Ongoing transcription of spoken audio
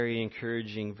Very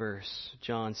encouraging verse,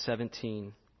 John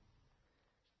 17:24.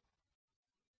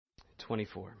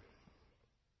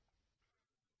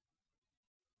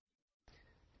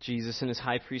 Jesus in his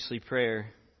high priestly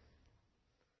prayer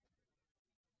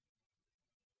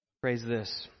prays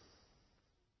this: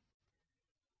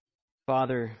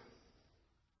 Father,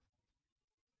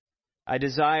 I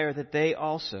desire that they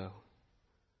also,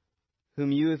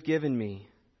 whom you have given me,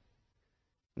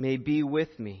 may be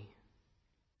with me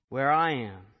where I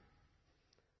am,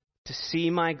 to see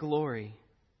my glory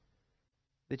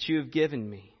that you have given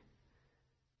me,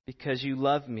 because you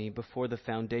loved me before the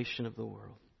foundation of the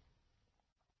world.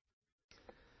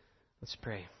 Let's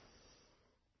pray.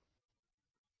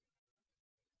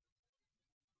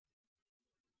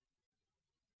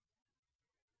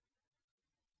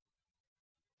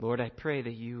 Lord, I pray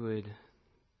that you would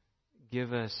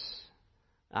give us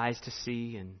eyes to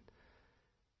see and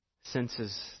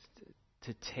senses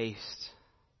to taste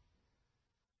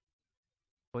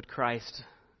what Christ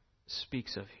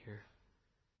speaks of here.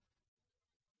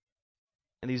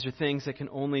 And these are things that can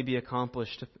only be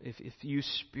accomplished if you,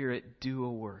 Spirit, do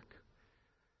a work.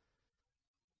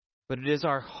 But it is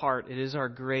our heart, it is our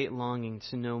great longing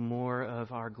to know more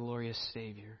of our glorious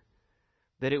Savior.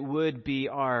 That it would be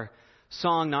our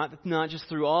song, not just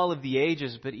through all of the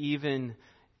ages, but even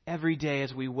every day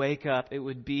as we wake up, it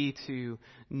would be to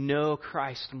know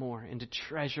Christ more and to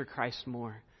treasure Christ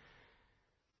more.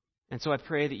 And so I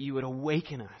pray that you would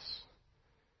awaken us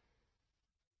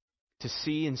to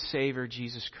see and savor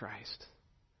Jesus Christ.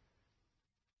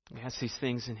 We ask these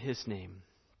things in His name.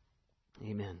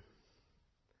 Amen.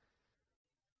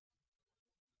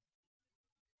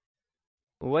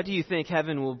 What do you think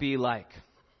heaven will be like?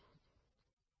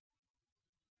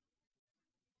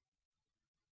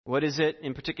 What is it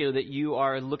in particular that you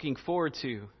are looking forward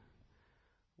to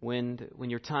when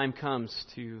your time comes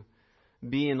to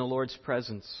be in the Lord's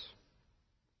presence?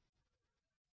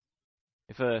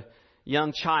 If a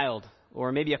young child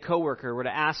or maybe a coworker were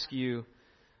to ask you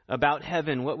about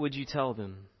heaven, what would you tell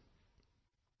them?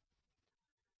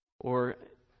 Or,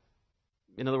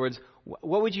 in other words,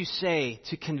 what would you say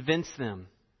to convince them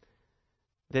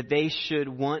that they should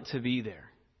want to be there?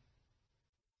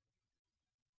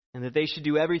 And that they should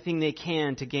do everything they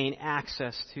can to gain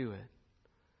access to it.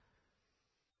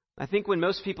 I think when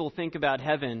most people think about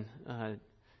heaven,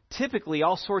 typically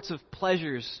all sorts of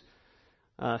pleasures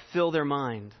fill their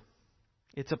mind.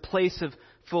 It's a place of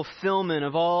fulfillment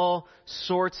of all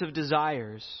sorts of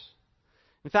desires.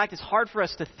 In fact, it's hard for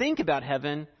us to think about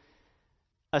heaven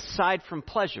aside from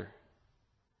pleasure.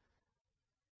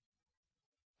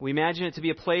 We imagine it to be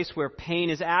a place where pain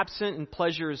is absent and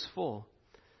pleasure is full.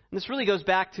 And this really goes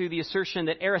back to the assertion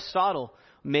that Aristotle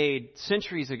made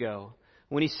centuries ago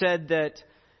when he said that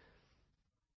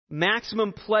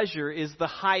maximum pleasure is the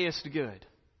highest good.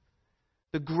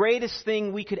 The greatest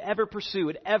thing we could ever pursue,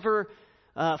 and ever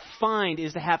find,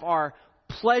 is to have our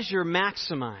pleasure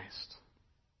maximized.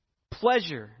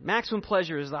 Maximum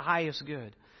pleasure is the highest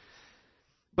good.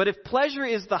 But if pleasure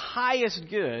is the highest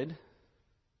good,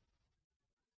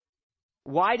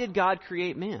 why did God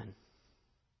create man?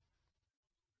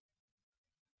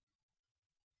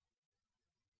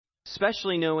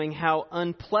 Especially knowing how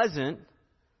unpleasant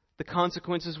the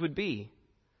consequences would be.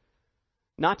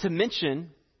 Not to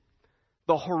mention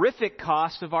the horrific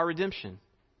cost of our redemption.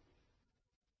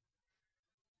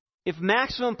 If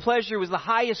maximum pleasure was the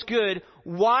highest good,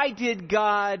 why did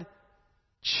God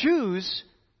choose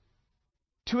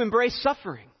to embrace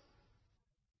suffering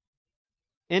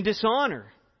and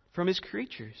dishonor from His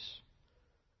creatures?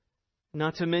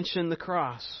 Not to mention the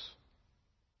cross.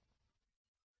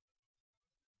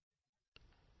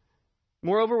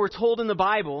 Moreover, we're told in the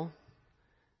Bible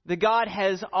that God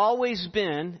has always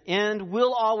been and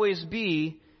will always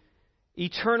be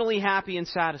eternally happy and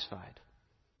satisfied,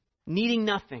 needing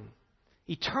nothing,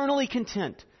 eternally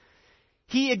content.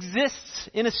 He exists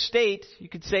in a state, you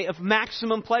could say, of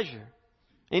maximum pleasure.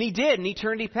 And He did in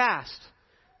eternity past.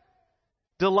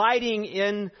 Delighting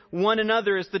in one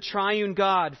another as the triune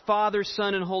God, Father,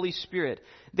 Son, and Holy Spirit.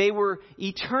 They were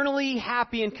eternally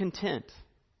happy and content.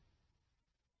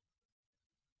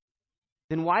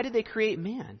 Then why did they create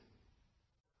man?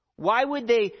 Why would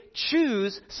they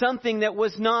choose something that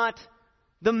was not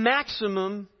the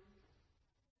maximum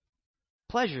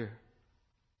pleasure?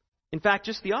 In fact,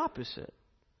 just the opposite.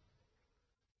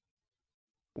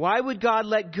 Why would God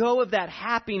let go of that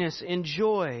happiness and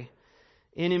joy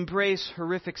and embrace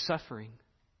horrific suffering?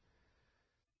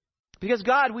 Because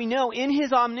God, we know, in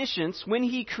His omniscience, when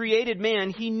He created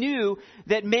man, He knew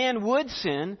that man would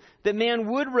sin, that man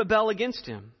would rebel against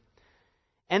Him.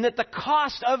 And that the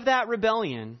cost of that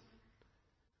rebellion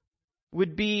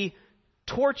would be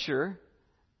torture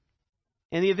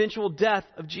and the eventual death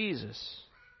of Jesus.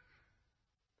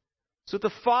 So if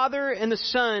the Father and the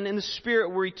Son and the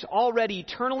Spirit were already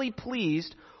eternally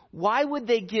pleased, why would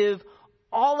they give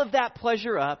all of that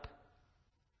pleasure up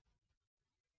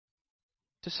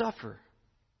to suffer?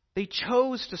 They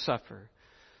chose to suffer.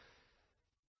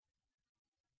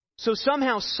 So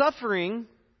somehow suffering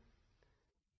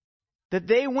that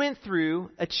they went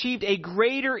through achieved a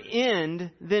greater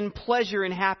end than pleasure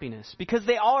and happiness, because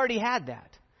they already had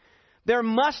that. There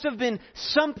must have been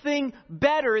something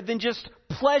better than just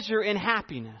pleasure and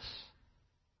happiness.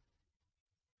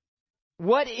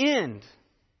 What end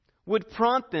would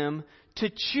prompt them to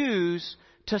choose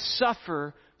to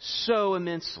suffer so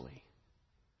immensely?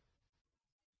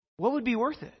 What would be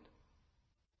worth it?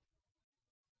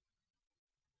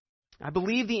 I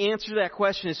believe the answer to that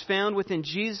question is found within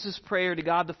Jesus' prayer to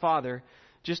God the Father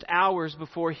just hours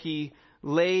before He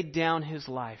laid down His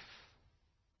life.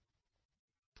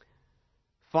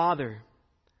 Father,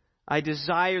 I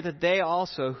desire that they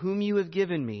also, whom You have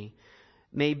given Me,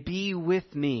 may be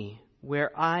with Me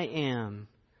where I am,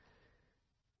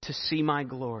 to see My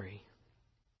glory.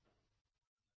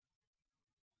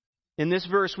 In this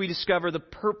verse, we discover the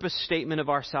purpose statement of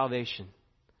our salvation.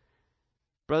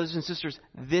 Brothers and sisters,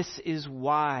 this is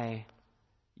why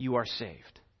you are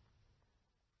saved.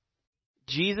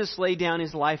 Jesus laid down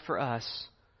His life for us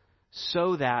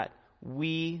so that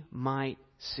we might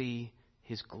see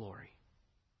His glory.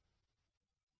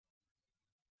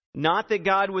 Not that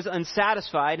God was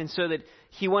unsatisfied and so that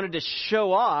He wanted to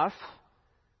show off.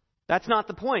 That's not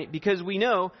the point, because we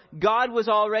know God was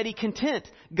already content.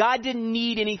 God didn't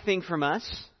need anything from us.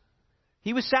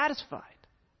 He was satisfied.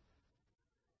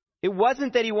 It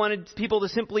wasn't that He wanted people to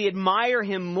simply admire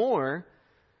Him more,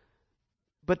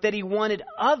 but that He wanted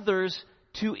others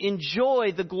to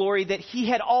enjoy the glory that He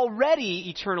had already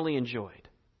eternally enjoyed.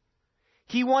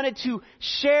 He wanted to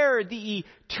share the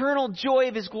eternal joy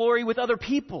of His glory with other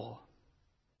people,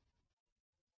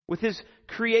 with His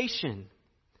creation.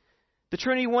 The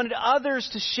Trinity wanted others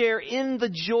to share in the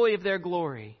joy of their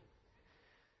glory.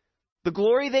 The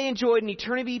glory they enjoyed in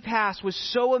eternity past was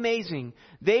so amazing,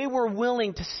 they were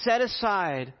willing to set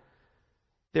aside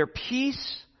their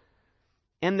peace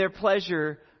and their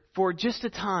pleasure for just a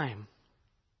time,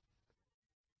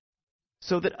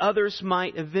 so that others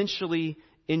might eventually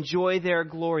enjoy their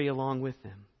glory along with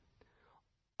them.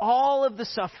 All of the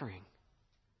suffering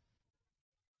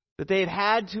that they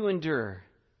had to endure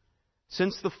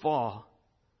since the fall,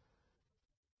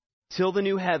 till the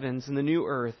new heavens and the new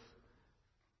earth,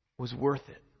 was worth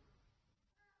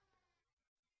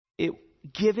it.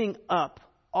 Giving up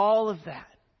all of that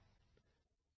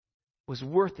was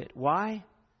worth it. Why?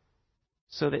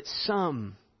 So that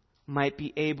some might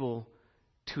be able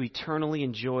to eternally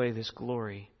enjoy this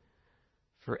glory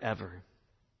forever.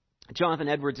 Jonathan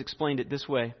Edwards explained it this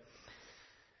way.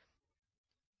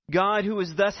 God, who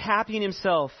is thus happy in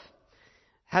Himself,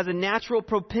 has a natural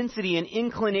propensity and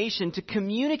inclination to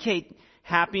communicate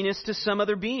happiness to some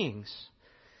other beings.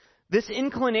 This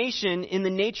inclination in the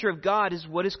nature of God is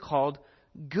what is called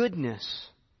goodness.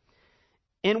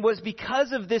 And was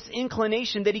because of this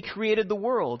inclination that He created the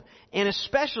world, and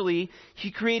especially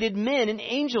He created men and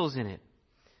angels in it.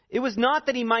 It was not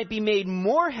that He might be made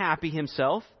more happy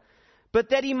Himself, but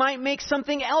that He might make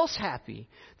something else happy,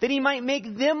 that He might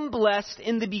make them blessed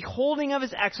in the beholding of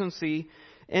His excellency,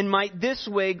 and might this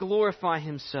way glorify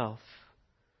Himself.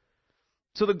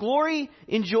 So the glory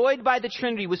enjoyed by the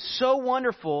Trinity was so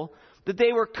wonderful that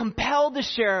they were compelled to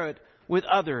share it with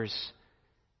others,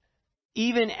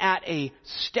 even at a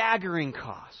staggering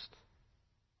cost.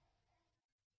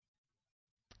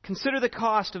 Consider the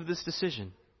cost of this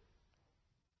decision.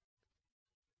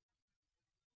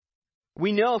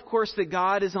 We know, of course, that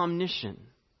God is omniscient.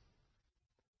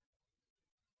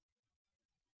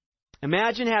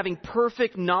 Imagine having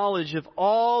perfect knowledge of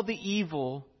all the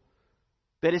evil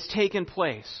that has taken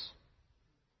place.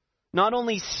 Not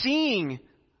only seeing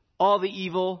all the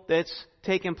evil that's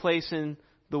taken place in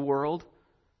the world,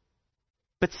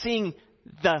 but seeing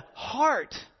the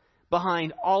heart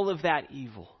behind all of that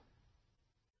evil.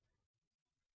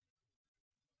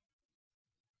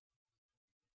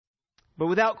 But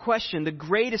without question, the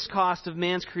greatest cost of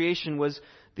man's creation was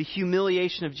the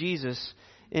humiliation of Jesus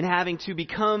in having to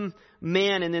become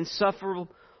man and then suffer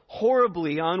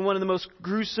horribly on one of the most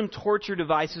gruesome torture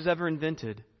devices ever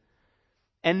invented.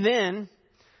 And then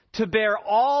to bear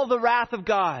all the wrath of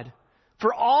God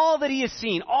for all that He has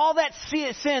seen, all that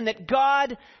sin that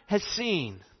God has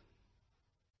seen.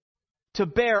 To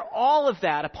bear all of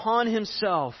that upon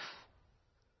Himself.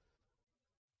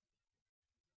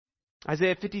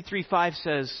 Isaiah 53:5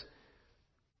 says,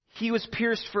 He was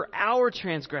pierced for our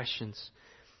transgressions.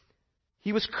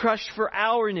 He was crushed for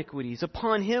our iniquities.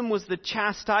 Upon Him was the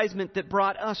chastisement that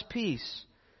brought us peace.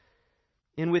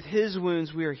 And with His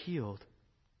wounds we are healed.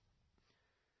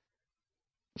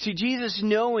 See, Jesus,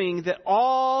 knowing that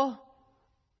all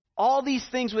these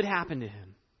things would happen to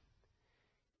Him,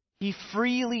 He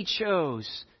freely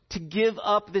chose to give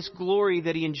up this glory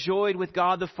that He enjoyed with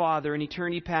God the Father in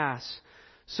eternity past,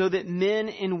 so that men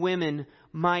and women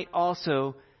might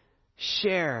also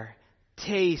share,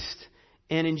 taste,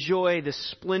 and enjoy the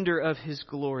splendor of His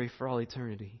glory for all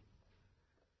eternity.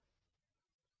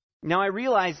 Now I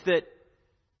realize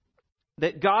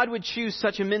that God would choose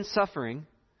such immense suffering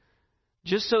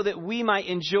just so that we might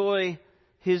enjoy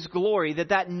His glory,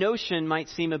 that notion might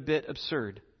seem a bit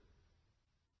absurd.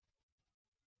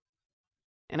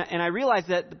 And I realize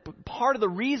that part of the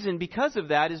reason because of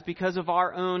that is because of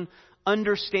our own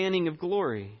understanding of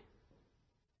glory.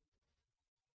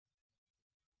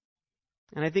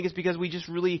 And I think it's because we just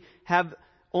really have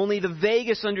only the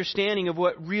vaguest understanding of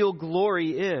what real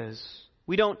glory is.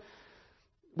 We don't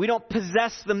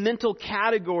possess the mental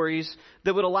categories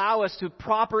that would allow us to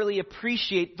properly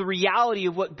appreciate the reality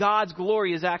of what God's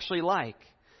glory is actually like.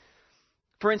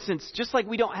 For instance, just like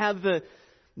we don't have the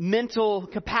mental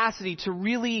capacity to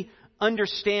really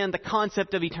understand the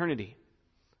concept of eternity.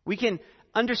 We can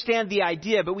understand the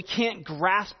idea, but we can't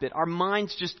grasp it. Our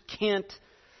minds just can't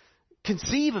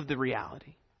conceive of the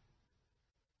reality.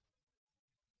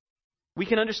 We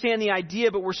can understand the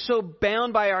idea, but we're so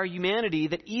bound by our humanity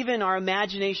that even our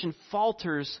imagination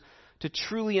falters to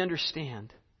truly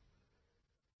understand.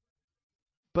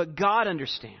 But God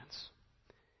understands.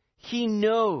 He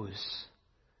knows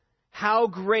how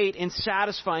great and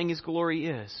satisfying His glory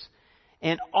is.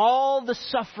 And all the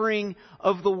suffering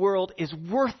of the world is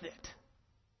worth it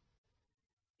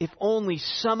if only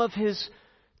some of His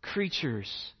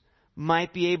creatures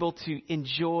might be able to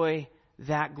enjoy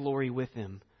that glory with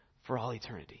Him for all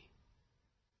eternity.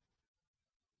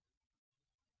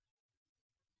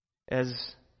 As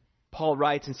Paul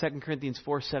writes in 2 Corinthians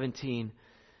 4:17,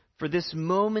 for this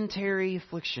momentary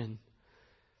affliction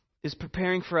is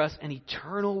preparing for us an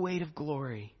eternal weight of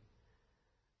glory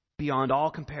beyond all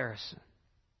comparison.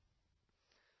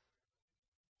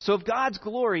 So if God's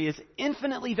glory is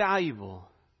infinitely valuable,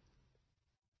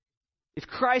 if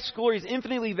Christ's glory is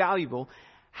infinitely valuable,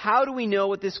 how do we know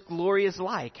what this glory is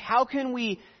like? How can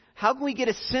we get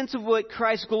a sense of what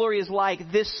Christ's glory is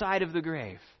like this side of the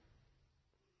grave?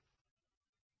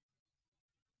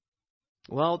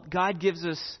 Well, God gives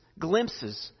us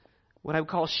glimpses, what I would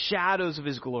call shadows of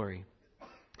His glory.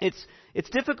 It's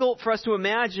difficult for us to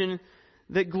imagine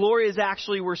that glory is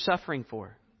actually worth suffering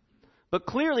for. But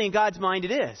clearly in God's mind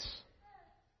it is.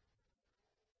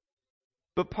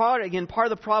 But part of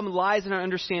the problem lies in our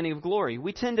understanding of glory.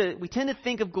 We tend to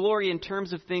think of glory in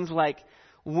terms of things like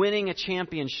winning a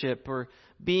championship or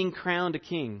being crowned a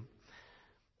king.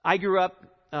 I grew up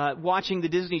watching the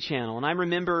Disney Channel, and I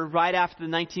remember right after the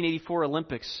 1984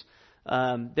 Olympics,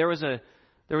 there was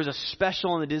a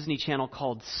special on the Disney Channel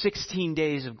called 16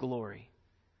 Days of Glory.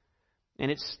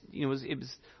 And it was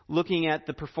looking at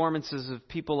the performances of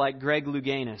people like Greg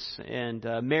Louganis and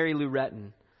Mary Lou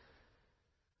Retton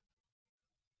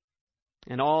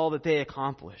and all that they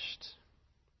accomplished.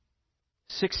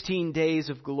 16 days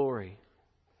of glory.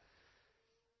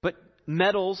 But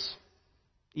medals,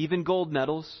 even gold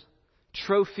medals,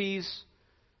 trophies,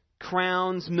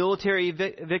 crowns, military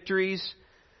victories,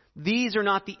 these are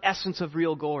not the essence of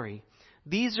real glory.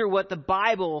 These are what the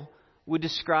Bible would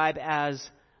describe as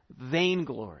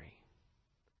vainglory.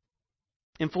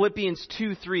 In Philippians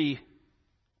 2:3,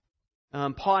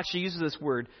 Paul actually uses this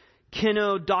word,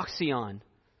 kenodoxion.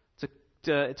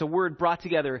 It's a word brought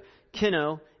together,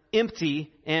 keno,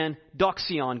 empty, and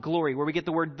doxion, glory, where we get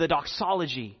the word the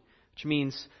doxology, which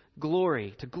means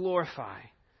glory, to glorify.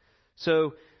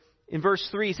 So in verse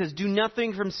 3 he says, do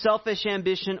nothing from selfish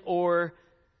ambition or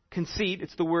conceit.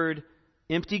 It's the word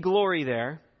empty glory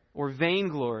there, or vain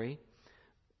glory.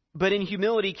 But in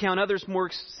humility count others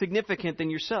more significant than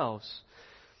yourselves.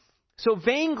 So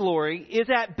vainglory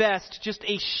is at best just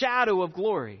a shadow of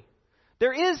glory.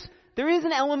 There is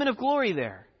an element of glory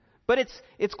there, but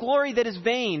it's glory that is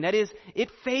vain. That is, it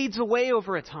fades away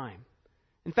over a time.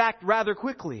 In fact, rather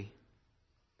quickly.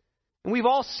 And we've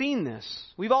all seen this.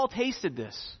 We've all tasted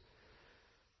this.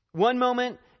 One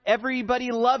moment,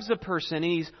 everybody loves a person and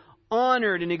he's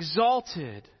honored and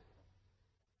exalted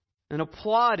and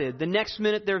applauded. The next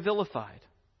minute, they're vilified.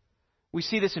 We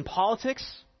see this in politics.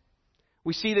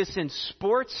 We see this in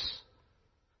sports,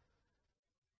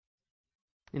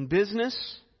 in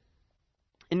business,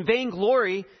 And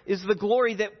vainglory is the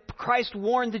glory that Christ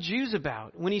warned the Jews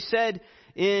about when he said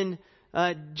in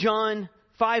John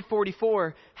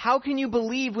 5:44, "How can you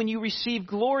believe when you receive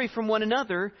glory from one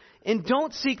another and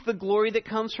don't seek the glory that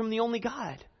comes from the only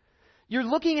God?" You're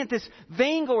looking at this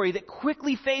vainglory that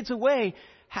quickly fades away.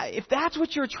 If that's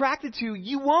what you're attracted to,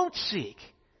 you won't seek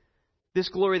this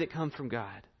glory that comes from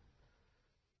God.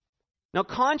 Now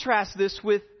contrast this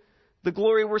with the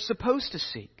glory we're supposed to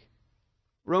seek.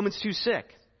 Romans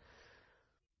 2:6.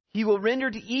 "He will render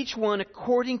to each one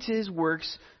according to his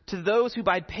works, to those who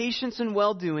by patience and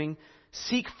well-doing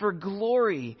seek for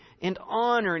glory and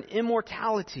honor and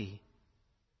immortality.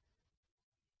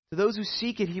 To those who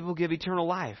seek it, he will give eternal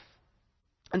life."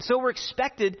 And so we're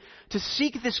expected to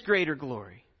seek this greater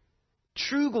glory,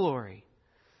 true glory.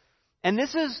 And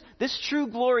this true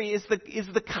glory is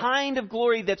the kind of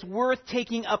glory that's worth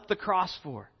taking up the cross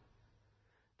for,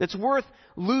 that's worth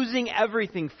losing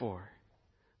everything for.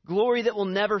 Glory that will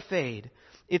never fade.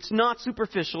 It's not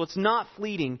superficial. It's not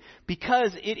fleeting,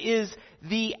 because it is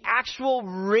the actual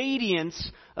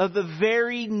radiance of the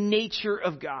very nature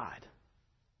of God.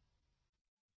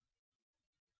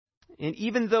 And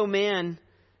even though man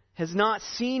has not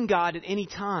seen God at any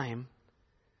time,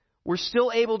 we're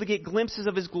still able to get glimpses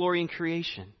of his glory in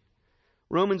creation.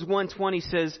 Romans 1:20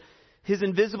 says, "His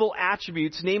invisible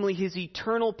attributes, namely his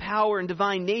eternal power and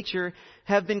divine nature,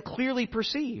 have been clearly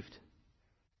perceived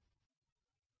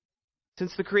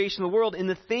since the creation of the world in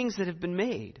the things that have been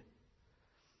made."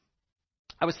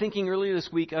 I was thinking earlier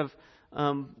this week of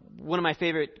one of my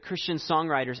favorite Christian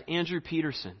songwriters, Andrew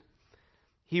Peterson.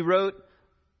 He wrote,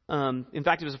 in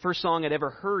fact, it was the first song I'd ever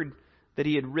heard that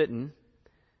he had written.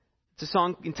 It's a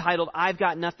song entitled "I've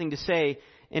Got Nothing to Say."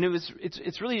 And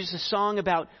it's really just a song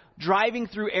about driving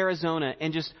through Arizona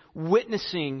and just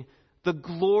witnessing the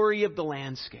glory of the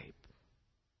landscape.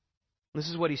 This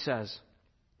is what he says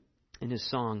in his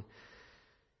song.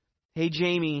 "Hey,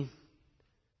 Jamie,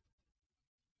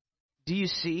 do you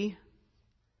see?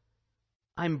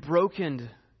 I'm brokened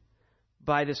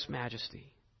by this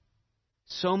majesty.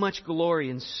 So much glory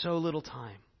in so little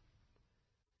time.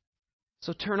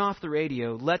 So turn off the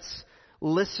radio. Let's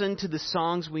listen to the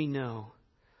songs we know.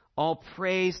 All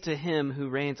praise to him who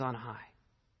reigns on high.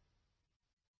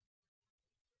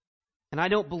 And I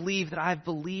don't believe that I've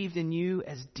believed in you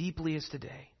as deeply as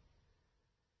today.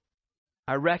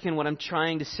 I reckon what I'm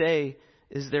trying to say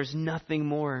is there's nothing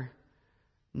more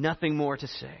to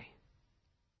say.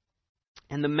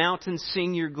 And the mountains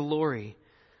sing your glory.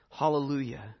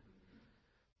 Hallelujah.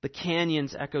 The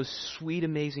canyons echo sweet,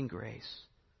 amazing grace.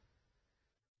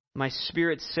 My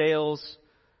spirit sails,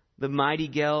 the mighty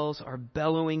gales are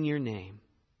bellowing your name.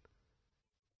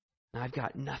 And I've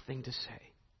got nothing to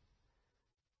say."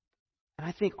 And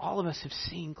I think all of us have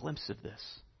seen glimpses of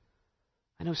this.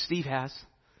 I know Steve has.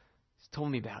 He's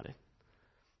told me about it.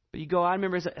 But I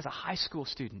remember as a high school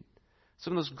student,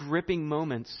 some of those gripping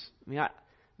moments.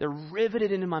 They're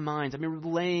riveted into my mind. I remember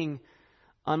laying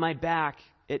on my back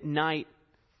at night,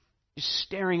 just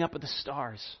staring up at the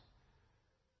stars.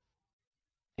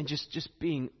 And just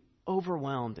being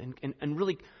overwhelmed and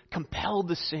really compelled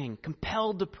to sing,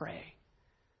 compelled to pray.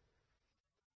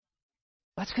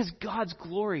 That's because God's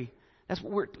glory, that's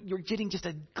what you're getting, just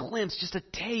a glimpse, just a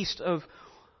taste of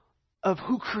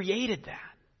who created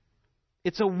that.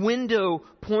 It's a window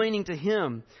pointing to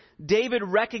him. David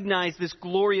recognized this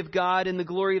glory of God in the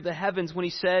glory of the heavens when he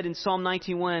said in Psalm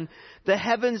 19:1, "The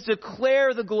heavens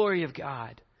declare the glory of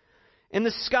God, and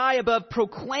the sky above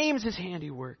proclaims his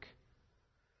handiwork."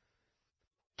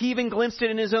 He even glimpsed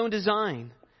it in his own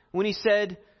design when he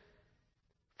said,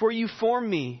 "For you formed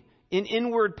me in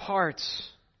inward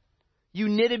parts. You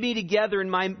knitted me together in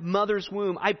my mother's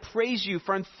womb. I praise you,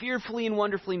 for I'm fearfully and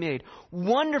wonderfully made.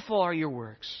 Wonderful are your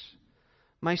works.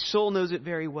 My soul knows it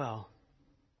very well."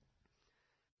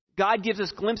 God gives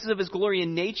us glimpses of his glory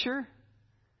in nature.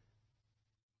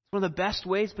 It's one of the best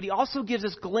ways, but he also gives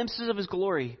us glimpses of his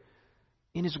glory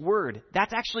in his word.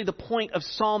 That's actually the point of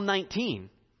Psalm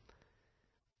 19.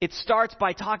 It starts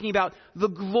by talking about the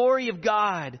glory of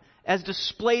God as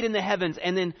displayed in the heavens,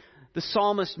 and then the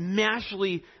psalmist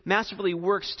masterfully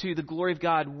works to the glory of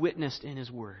God witnessed in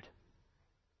his word.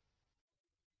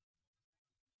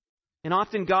 And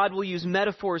often God will use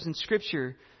metaphors in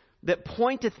Scripture that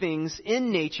point to things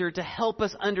in nature to help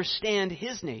us understand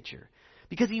his nature,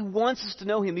 because he wants us to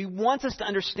know him. He wants us to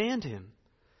understand him.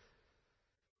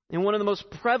 And one of the most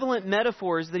prevalent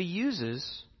metaphors that he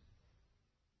uses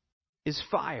is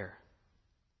fire.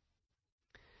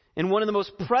 And one of the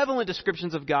most prevalent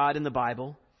descriptions of God in the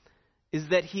Bible is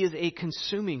that he is a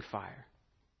consuming fire.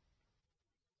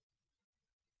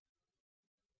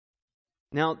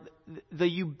 Now, the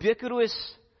ubiquitous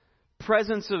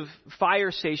presence of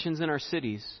fire stations in our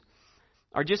cities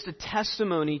are just a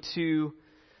testimony to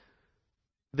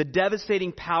the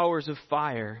devastating powers of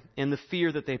fire and the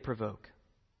fear that they provoke.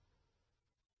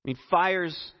 I mean,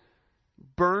 fires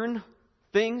burn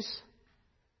things.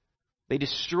 They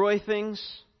destroy things.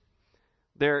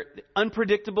 They're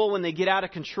unpredictable when they get out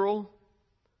of control.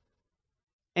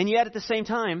 And yet, at the same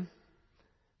time,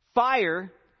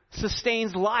 fire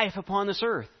sustains life upon this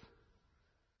earth.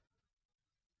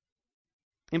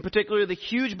 In particular, the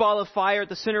huge ball of fire at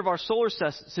the center of our solar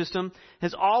system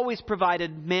has always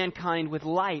provided mankind with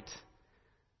light,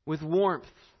 with warmth,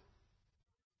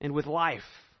 and with life.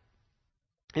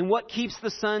 And what keeps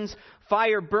the sun's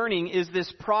fire burning is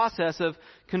this process of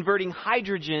converting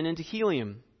hydrogen into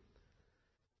helium.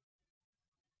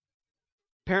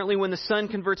 Apparently, when the sun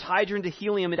converts hydrogen to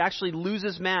helium, it actually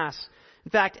loses mass.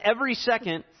 In fact, every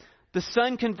second, the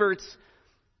sun converts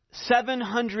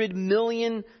 700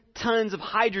 million tons of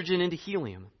hydrogen into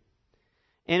helium.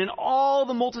 And in all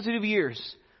the multitude of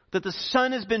years that the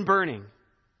sun has been burning,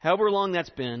 however long that's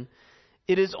been,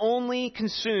 it has only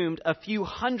consumed a few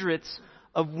hundredths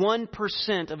of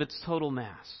 1% of its total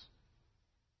mass.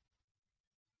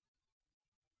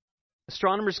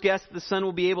 Astronomers guess that the sun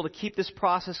will be able to keep this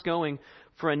process going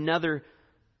for another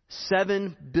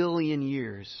 7 billion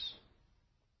years.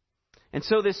 And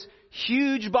so this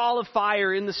huge ball of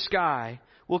fire in the sky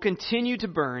will continue to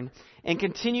burn and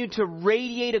continue to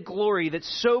radiate a glory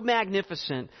that's so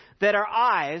magnificent that our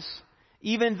eyes,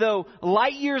 even though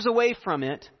light years away from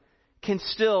it, can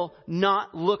still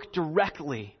not look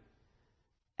directly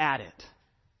at it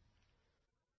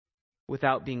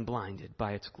without being blinded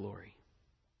by its glory.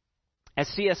 As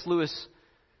C.S. Lewis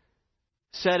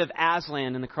said of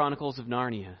Aslan in the Chronicles of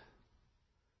Narnia,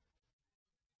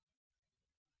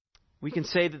 we can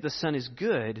say that the sun is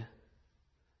good,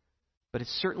 but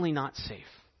it's certainly not safe.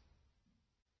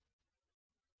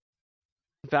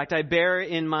 In fact, I bear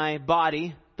in my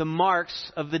body the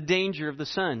marks of the danger of the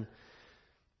sun.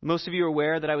 Most of you are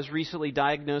aware that I was recently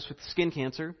diagnosed with skin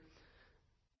cancer.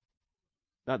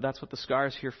 That's what the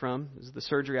scars here from. This is the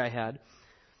surgery I had.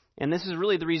 And this is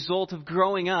really the result of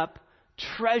growing up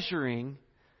treasuring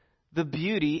the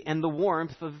beauty and the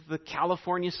warmth of the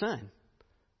California sun.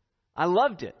 I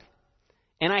loved it.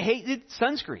 And I hated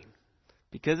sunscreen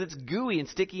because it's gooey and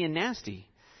sticky and nasty.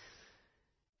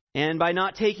 And by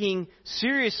not taking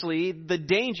seriously the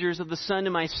dangers of the sun to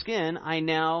my skin, I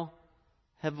now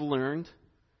have learned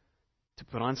to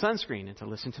put on sunscreen and to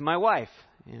listen to my wife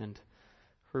and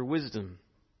her wisdom.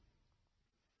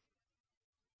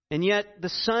 And yet, the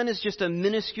sun is just a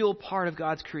minuscule part of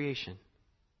God's creation.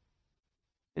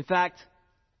 In fact,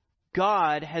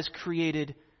 God has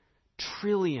created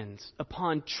trillions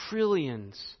upon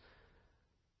trillions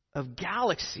of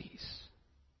galaxies.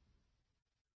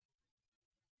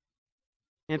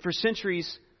 And for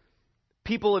centuries,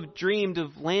 people have dreamed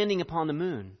of landing upon the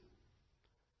moon.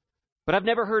 But I've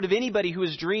never heard of anybody who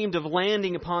has dreamed of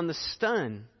landing upon the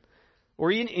sun or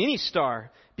even any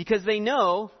star, because they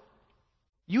know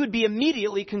you would be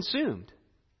immediately consumed.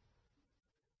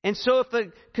 And so if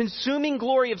the consuming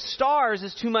glory of stars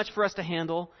is too much for us to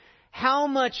handle, how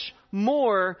much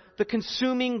more the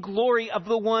consuming glory of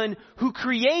the one who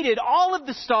created all of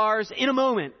the stars in a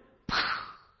moment?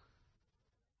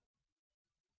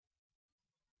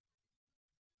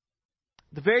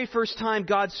 The very first time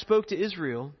God spoke to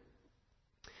Israel,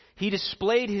 He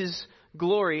displayed His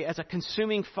glory as a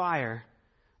consuming fire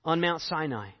on Mount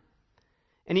Sinai.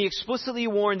 And He explicitly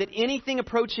warned that anything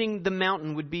approaching the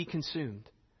mountain would be consumed.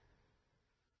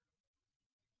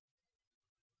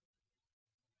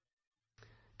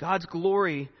 God's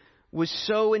glory was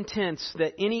so intense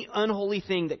that any unholy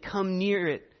thing that came near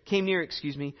it,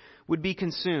 would be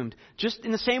consumed. Just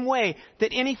in the same way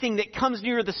that anything that comes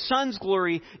near the sun's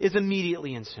glory is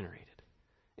immediately incinerated.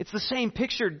 It's the same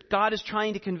picture God is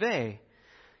trying to convey.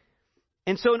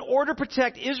 And so in order to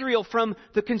protect Israel from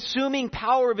the consuming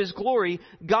power of His glory,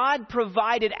 God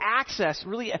provided access,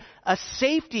 really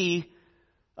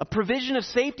a provision of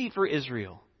safety for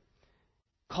Israel,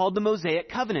 called the Mosaic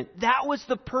Covenant. That was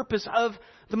the purpose of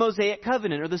the Mosaic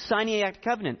Covenant, or the Sinaitic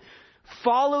Covenant.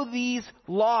 Follow these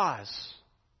laws.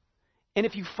 And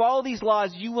if you follow these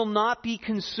laws, you will not be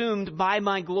consumed by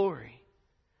my glory.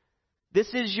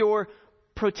 This is your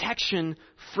protection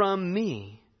from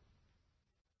me.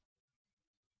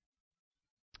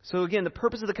 So again, the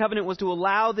purpose of the covenant was to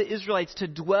allow the Israelites to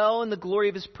dwell in the glory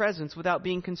of His presence without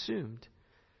being consumed.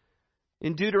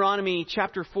 In Deuteronomy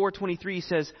chapter 4:23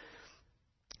 says,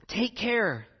 "Take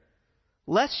care,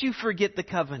 lest you forget the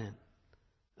covenant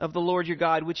of the Lord your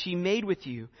God, which he made with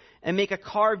you, and make a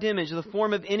carved image of the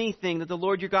form of anything that the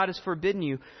Lord your God has forbidden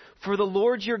you. For the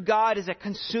Lord your God is a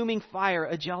consuming fire,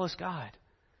 a jealous God.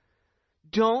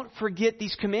 Don't forget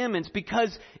these commandments,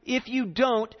 because if you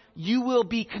don't, you will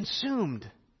be consumed.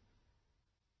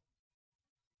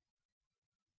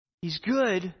 He's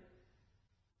good,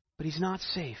 but he's not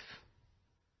safe.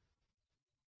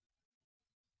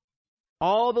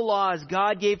 All the laws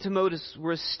God gave to Moses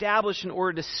were established in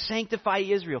order to sanctify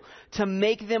Israel, to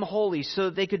make them holy so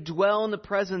that they could dwell in the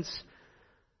presence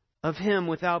of him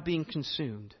without being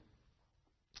consumed.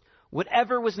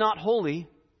 Whatever was not holy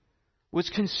was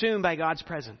consumed by God's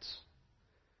presence.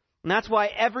 And that's why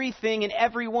everything and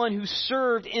everyone who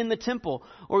served in the temple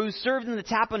or who served in the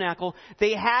tabernacle,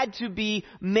 they had to be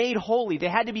made holy. They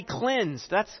had to be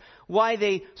cleansed. That's why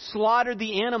they slaughtered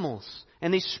the animals.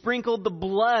 And they sprinkled the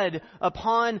blood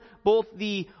upon both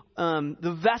the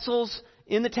vessels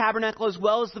in the tabernacle as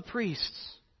well as the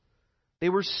priests. They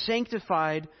were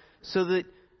sanctified so that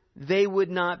they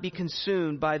would not be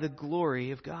consumed by the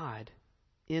glory of God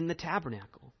in the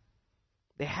tabernacle.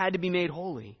 They had to be made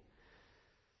holy.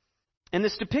 And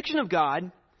this depiction of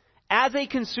God as a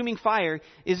consuming fire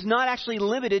is not actually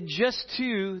limited just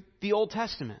to the Old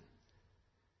Testament.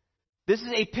 This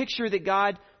is a picture that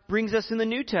God brings us in the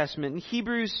New Testament, in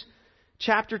Hebrews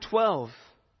chapter 12.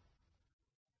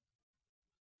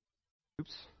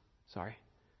 The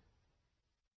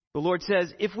Lord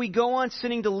says, if we go on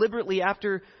sinning deliberately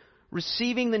after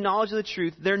receiving the knowledge of the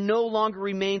truth, there no longer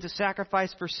remains a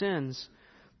sacrifice for sins,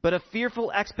 but a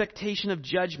fearful expectation of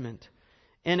judgment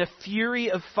and a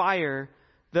fury of fire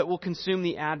that will consume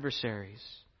the adversaries.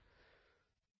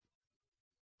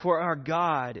 For our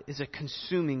God is a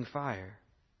consuming fire.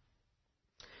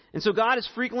 And so God is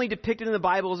frequently depicted in the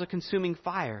Bible as a consuming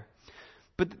fire.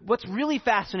 But what's really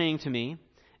fascinating to me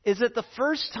is that the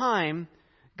first time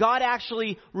God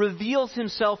actually reveals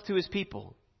himself to his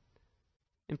people,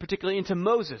 and particularly into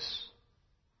Moses,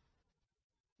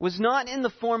 was not in the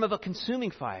form of a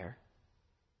consuming fire,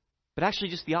 but actually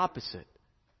just the opposite,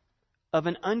 of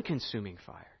an unconsuming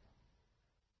fire.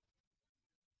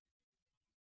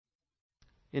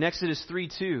 In Exodus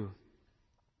 3:2,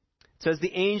 it says,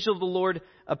 the angel of the Lord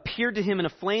appeared to him in a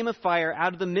flame of fire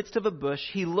out of the midst of a bush.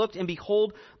 He looked, and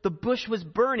behold, the bush was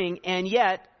burning, and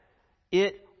yet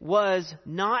it was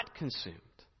not consumed.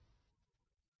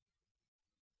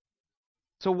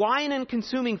 So why an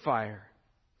unconsuming fire?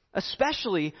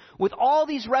 Especially with all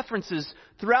these references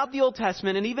throughout the Old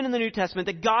Testament and even in the New Testament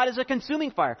that God is a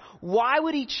consuming fire. Why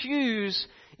would he choose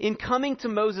in coming to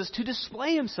Moses to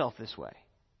display himself this way?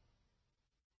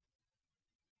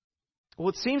 Well,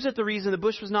 it seems that the reason the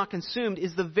bush was not consumed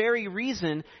is the very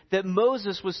reason that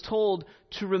Moses was told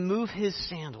to remove his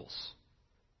sandals.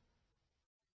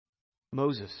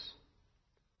 Moses,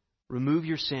 remove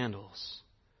your sandals,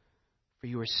 for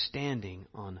you are standing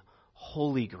on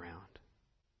holy ground.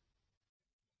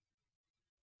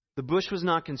 The bush was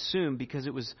not consumed because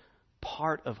it was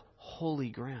part of holy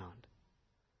ground.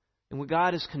 And what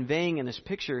God is conveying in this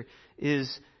picture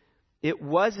is it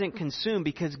wasn't consumed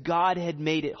because God had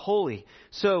made it holy.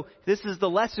 So this is the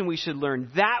lesson we should learn.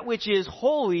 That which is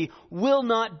holy will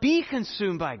not be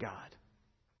consumed by God.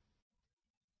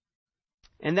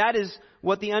 And that is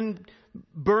what the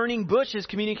burning bush is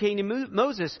communicating to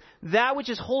Moses. That which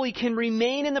is holy can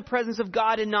remain in the presence of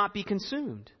God and not be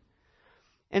consumed.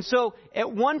 And so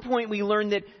at one point we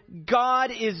learn that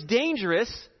God is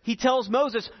dangerous. He tells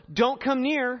Moses, don't come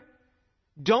near.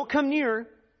 Don't come near.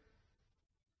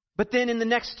 But then in the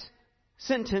next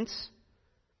sentence,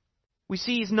 we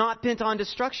see he's not bent on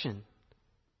destruction.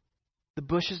 The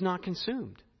bush is not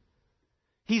consumed.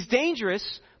 He's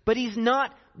dangerous, but he's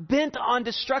not bent on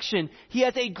destruction. He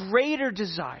has a greater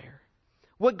desire.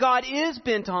 What God is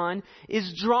bent on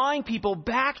is drawing people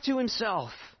back to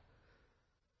himself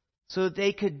so that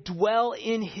they could dwell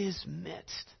in his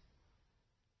midst.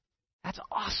 That's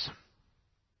awesome.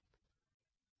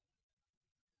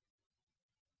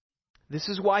 This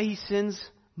is why he sends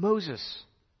Moses.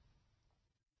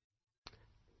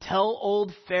 Tell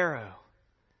old Pharaoh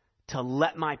to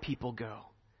let my people go.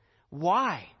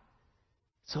 Why?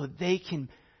 So they can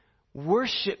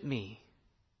worship me.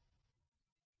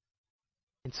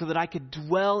 And so that I could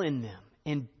dwell in them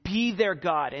and be their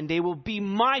God, and they will be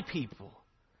my people.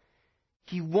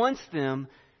 He wants them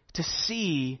to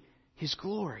see his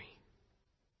glory.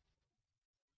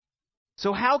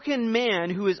 So how can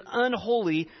man who is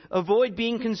unholy avoid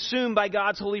being consumed by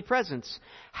God's holy presence?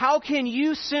 How can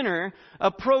you, sinner,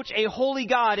 approach a holy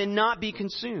God and not be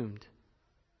consumed?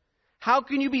 How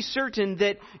can you be certain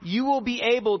that you will be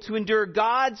able to endure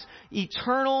God's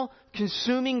eternal,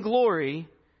 consuming glory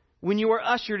when you are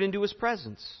ushered into His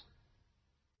presence.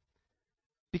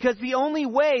 Because the only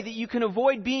way that you can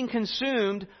avoid being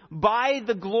consumed by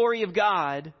the glory of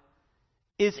God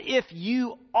is if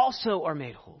you also are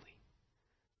made holy.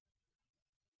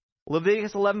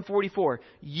 Leviticus 11:44,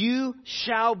 you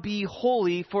shall be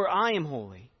holy, for I am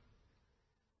holy.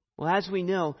 Well, as we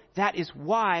know, that is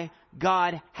why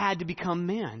God had to become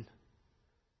man.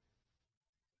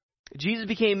 Jesus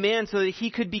became man so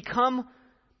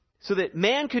that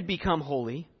man could become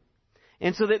holy,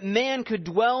 and so that man could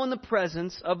dwell in the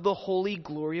presence of the holy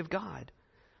glory of God.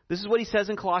 This is what he says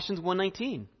in Colossians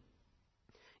 1:19.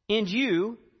 And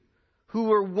you, who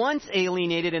were once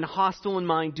alienated and hostile in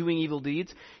mind, doing evil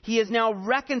deeds, He is now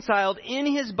reconciled in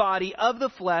His body of the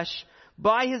flesh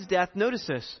by His death. Notice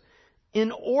this.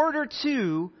 In order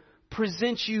to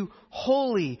present you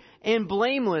holy and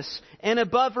blameless and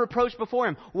above reproach before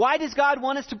Him. Why does God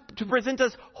want us to present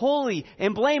us holy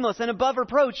and blameless and above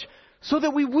reproach? So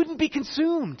that we wouldn't be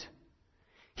consumed.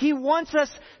 He wants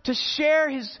us to share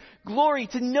His glory,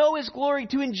 to know His glory,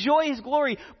 to enjoy His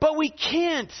glory. But we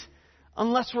can't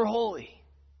unless we're holy.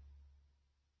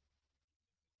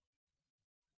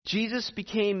 Jesus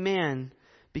became man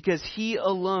because He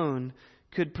alone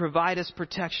could provide us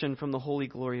protection from the holy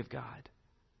glory of God.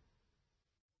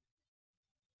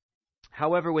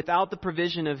 However, without the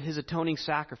provision of His atoning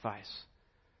sacrifice,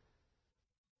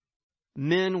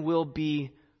 men will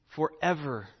be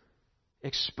forever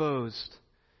exposed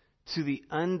to the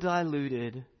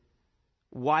undiluted,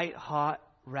 white-hot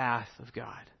wrath of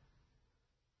God.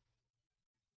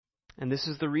 And this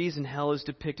is the reason hell is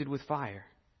depicted with fire.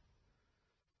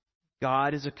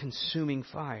 God is a consuming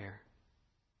fire.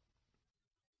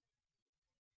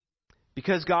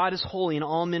 Because God is holy and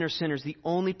all men are sinners, the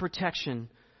only protection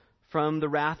from the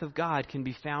wrath of God can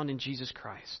be found in Jesus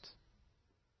Christ.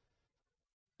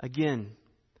 Again,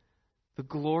 the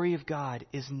glory of God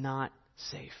is not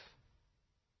safe.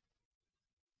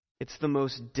 It's the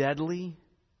most deadly,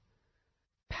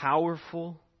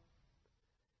 powerful,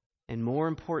 and more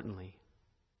importantly,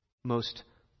 most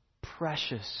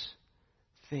precious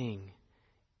thing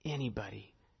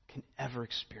anybody can ever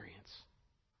experience.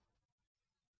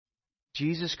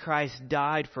 Jesus Christ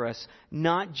died for us,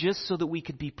 not just so that we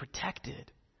could be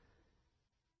protected,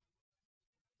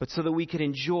 but so that we could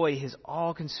enjoy His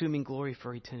all-consuming glory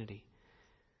for eternity.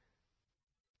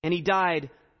 And He died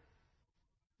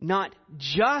not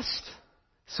just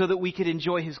so that we could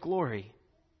enjoy His glory.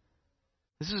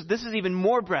 This is even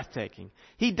more breathtaking.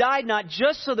 He died not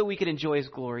just so that we could enjoy His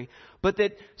glory, but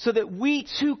so that we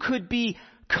too could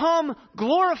become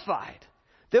glorified.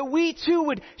 That we too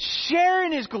would share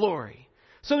in His glory.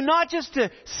 So not just to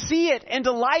see it and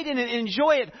delight in it and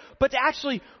enjoy it, but to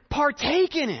actually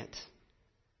partake in it.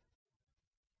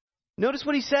 Notice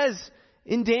what He says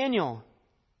in Daniel.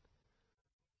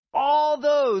 All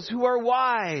those who are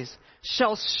wise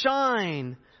shall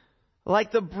shine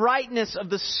like the brightness of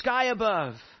the sky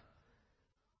above.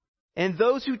 And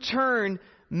those who turn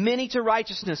many to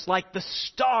righteousness like the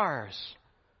stars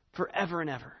forever and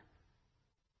ever.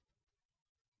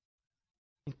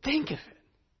 And think of it.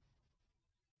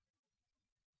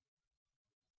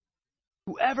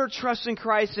 Whoever trusts in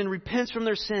Christ and repents from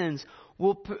their sins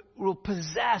will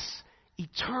possess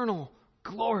eternal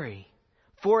glory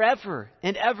forever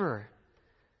and ever.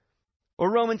 Or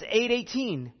Romans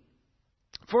 8:18.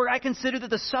 For I consider that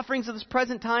the sufferings of this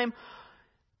present time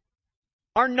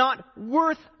are not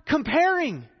worth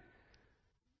comparing.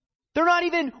 They're not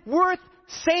even worth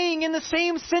saying in the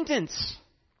same sentence.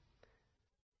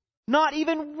 Not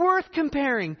even worth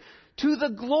comparing to the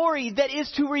glory that is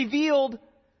to be revealed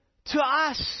to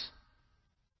us.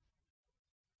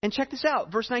 And check this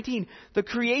out, verse 19. The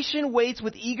creation waits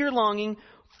with eager longing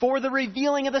for the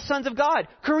revealing of the sons of God.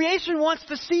 Creation wants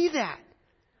to see that.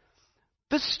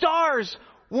 The stars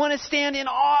want to stand in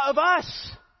awe of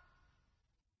us.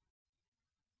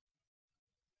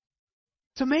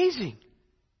 It's amazing.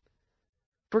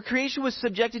 For creation was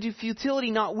subjected to futility,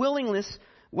 not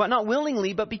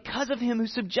willingly, but because of Him who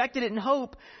subjected it in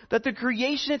hope that the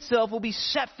creation itself will be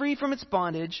set free from its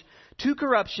bondage to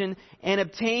corruption and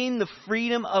obtain the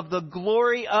freedom of the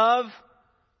glory of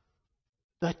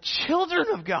the children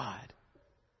of God.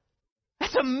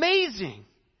 That's amazing.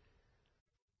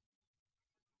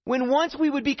 When once we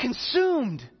would be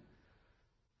consumed,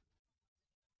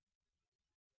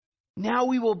 now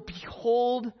we will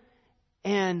behold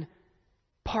and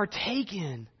partake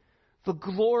in the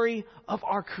glory of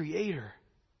our Creator.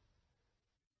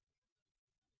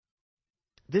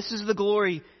 This is the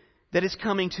glory that is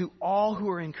coming to all who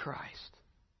are in Christ.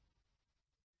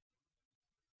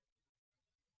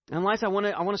 And Liza, I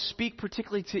want to speak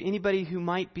particularly to anybody who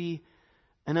might be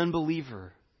an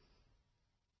unbeliever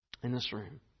in this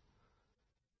room.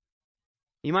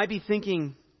 You might be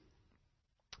thinking,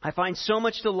 I find so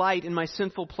much delight in my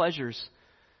sinful pleasures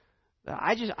that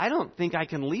I don't think I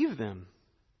can leave them.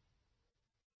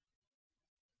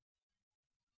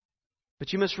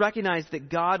 But you must recognize that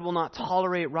God will not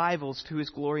tolerate rivals to His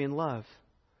glory and love.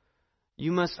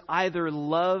 You must either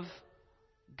love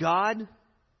God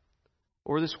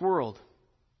or this world,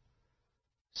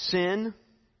 sin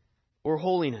or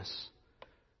holiness,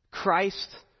 Christ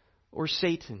or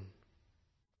Satan.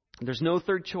 There's no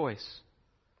third choice.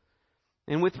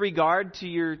 And with regard to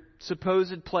your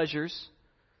supposed pleasures,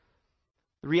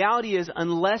 the reality is,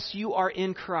 unless you are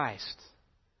in Christ,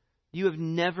 you have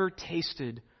never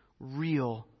tasted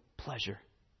real pleasure.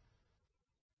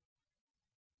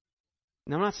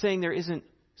 Now, I'm not saying there isn't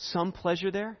some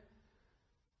pleasure there,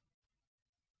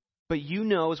 but you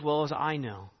know as well as I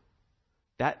know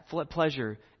that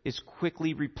pleasure is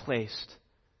quickly replaced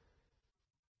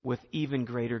with even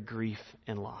greater grief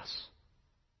and loss.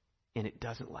 And it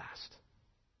doesn't last.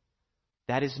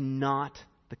 That is not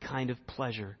the kind of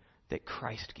pleasure that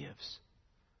Christ gives.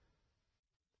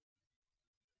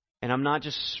 And I'm not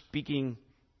just speaking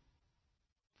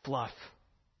fluff.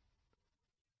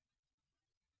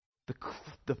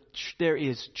 There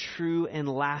is true and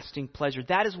lasting pleasure.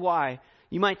 That is why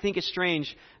you might think it's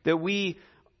strange that we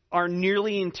are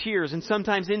nearly in tears, and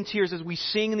sometimes in tears as we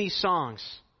sing these songs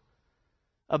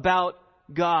about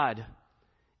God.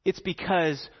 It's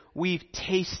because we've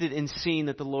tasted and seen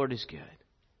that the Lord is good.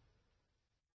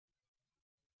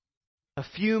 A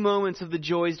few moments of the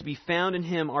joys to be found in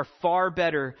Him are far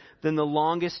better than the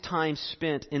longest time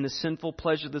spent in the sinful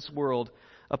pleasure of this world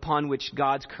upon which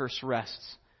God's curse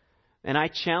rests. And I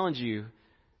challenge you,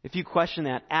 if you question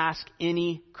that, ask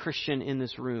any Christian in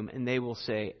this room and they will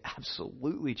say,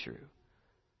 absolutely true.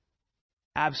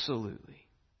 Absolutely.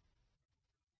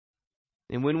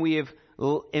 And when we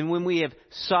have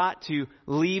sought to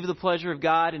leave the pleasure of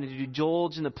God and to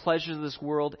indulge in the pleasures of this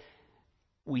world,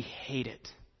 we hate it.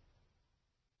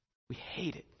 We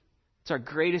hate it. It's our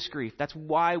greatest grief. That's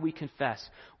why we confess.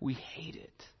 We hate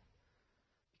it.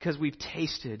 Because we've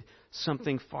tasted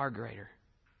something far greater.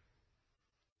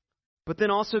 But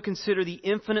then also consider the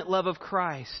infinite love of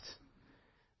Christ.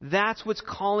 That's what's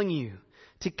calling you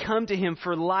to come to Him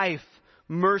for life,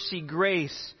 mercy,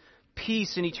 grace,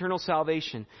 peace, and eternal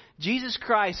salvation. Jesus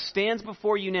Christ stands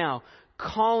before you now,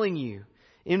 calling you,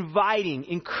 inviting,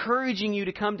 encouraging you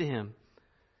to come to Him.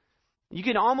 You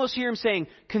can almost hear Him saying,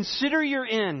 consider your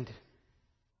end.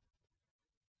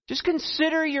 Just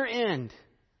consider your end.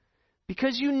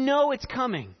 Because you know it's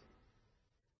coming.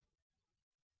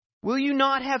 Will you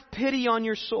not have pity on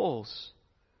your souls?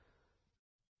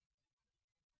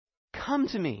 Come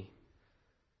to me.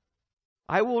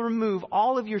 I will remove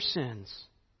all of your sins,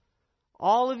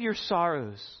 all of your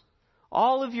sorrows,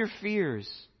 all of your fears,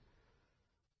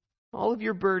 all of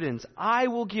your burdens. I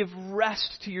will give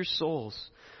rest to your souls.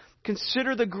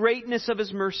 Consider the greatness of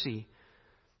His mercy,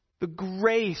 the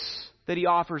grace that He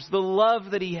offers, the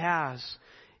love that He has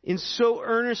in so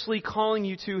earnestly calling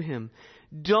you to Him.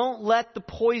 Don't let the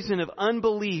poison of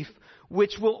unbelief,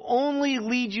 which will only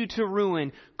lead you to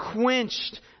ruin, quench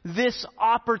this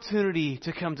opportunity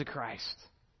to come to Christ.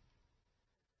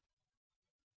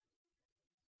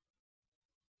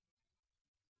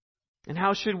 And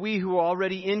how should we who are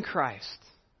already in Christ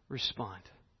respond?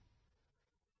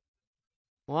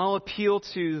 Well, I'll appeal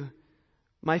to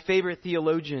my favorite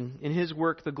theologian in his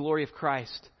work, The Glory of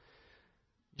Christ.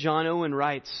 John Owen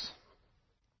writes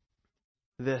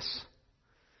this: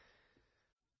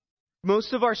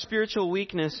 most of our spiritual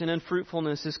weakness and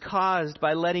unfruitfulness is caused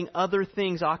by letting other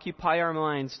things occupy our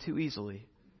minds too easily.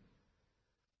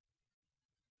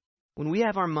 When we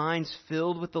have our minds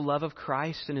filled with the love of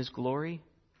Christ and His glory,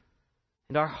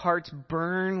 and our hearts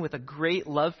burn with a great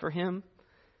love for Him,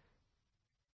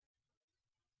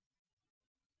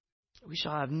 we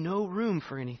shall have no room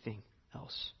for anything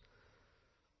else.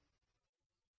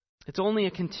 It's only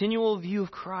a continual view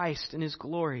of Christ and His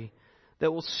glory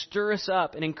that will stir us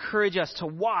up and encourage us to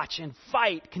watch and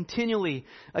fight continually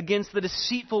against the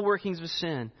deceitful workings of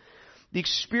sin. The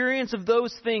experience of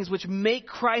those things which make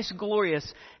Christ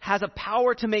glorious has a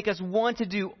power to make us want to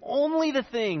do only the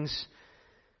things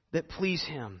that please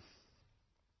Him.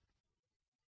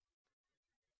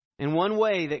 And one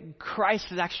way that Christ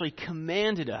has actually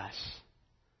commanded us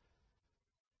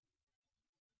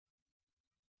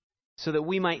so that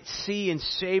we might see and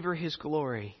savor His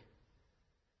glory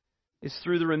is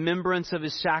through the remembrance of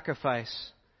His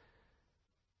sacrifice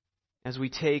as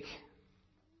we take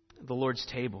the Lord's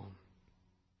table.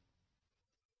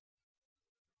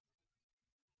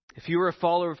 If you are a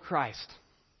follower of Christ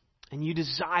and you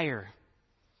desire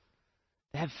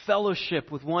to have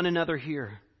fellowship with one another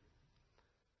here,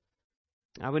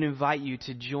 I would invite you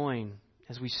to join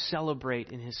as we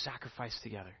celebrate in His sacrifice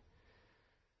together.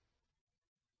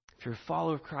 If you're a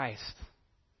follower of Christ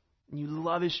and you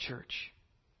love His church,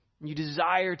 and you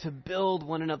desire to build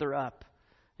one another up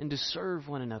and to serve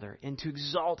one another and to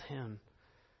exalt Him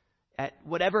at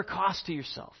whatever cost to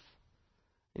yourself,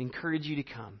 I encourage you to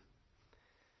come.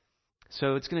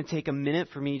 So it's going to take a minute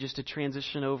for me just to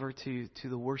transition over to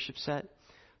the worship set.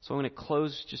 So I'm going to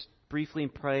close just briefly in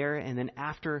prayer, and then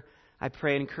after I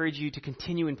pray, I encourage you to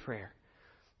continue in prayer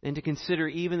and to consider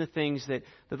even the things that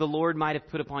the Lord might have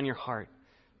put upon your heart.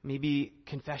 Maybe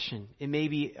confession. It may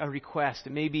be a request.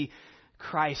 It may be,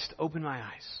 Christ, open my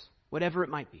eyes. Whatever it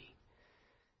might be.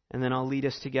 And then I'll lead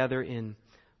us together in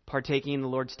partaking in the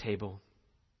Lord's table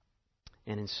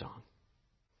and in song.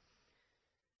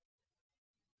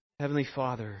 Heavenly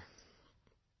Father,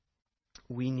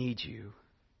 we need you.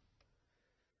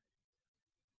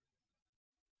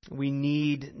 We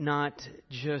need not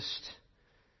just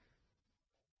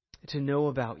to know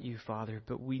about you, Father,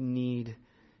 but we need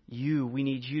you. We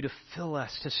need you to fill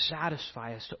us, to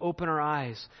satisfy us, to open our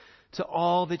eyes to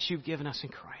all that you've given us in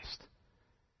Christ.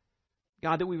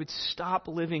 God, that we would stop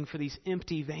living for these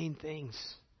empty, vain things.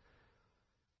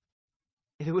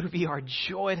 And it would be our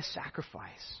joy to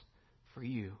sacrifice for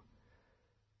you.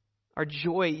 Our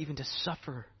joy even to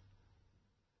suffer.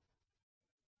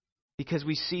 Because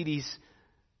we see these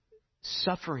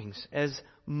sufferings as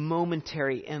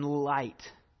momentary and light.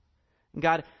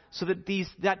 God, so that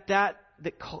that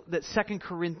 2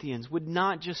 Corinthians would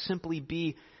not just simply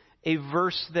be a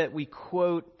verse that we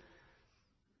quote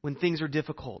when things are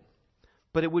difficult,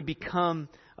 but it would become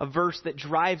a verse that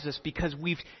drives us because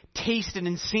we've tasted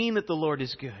and seen that the Lord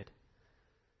is good.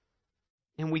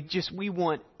 And we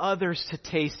want others to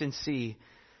taste and see.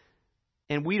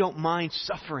 And we don't mind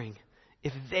suffering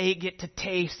if they get to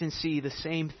taste and see the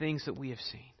same things that we have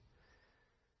seen.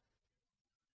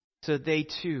 So they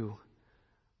too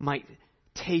might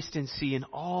taste and see in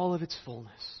all of its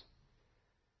fullness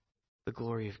the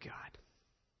glory of God.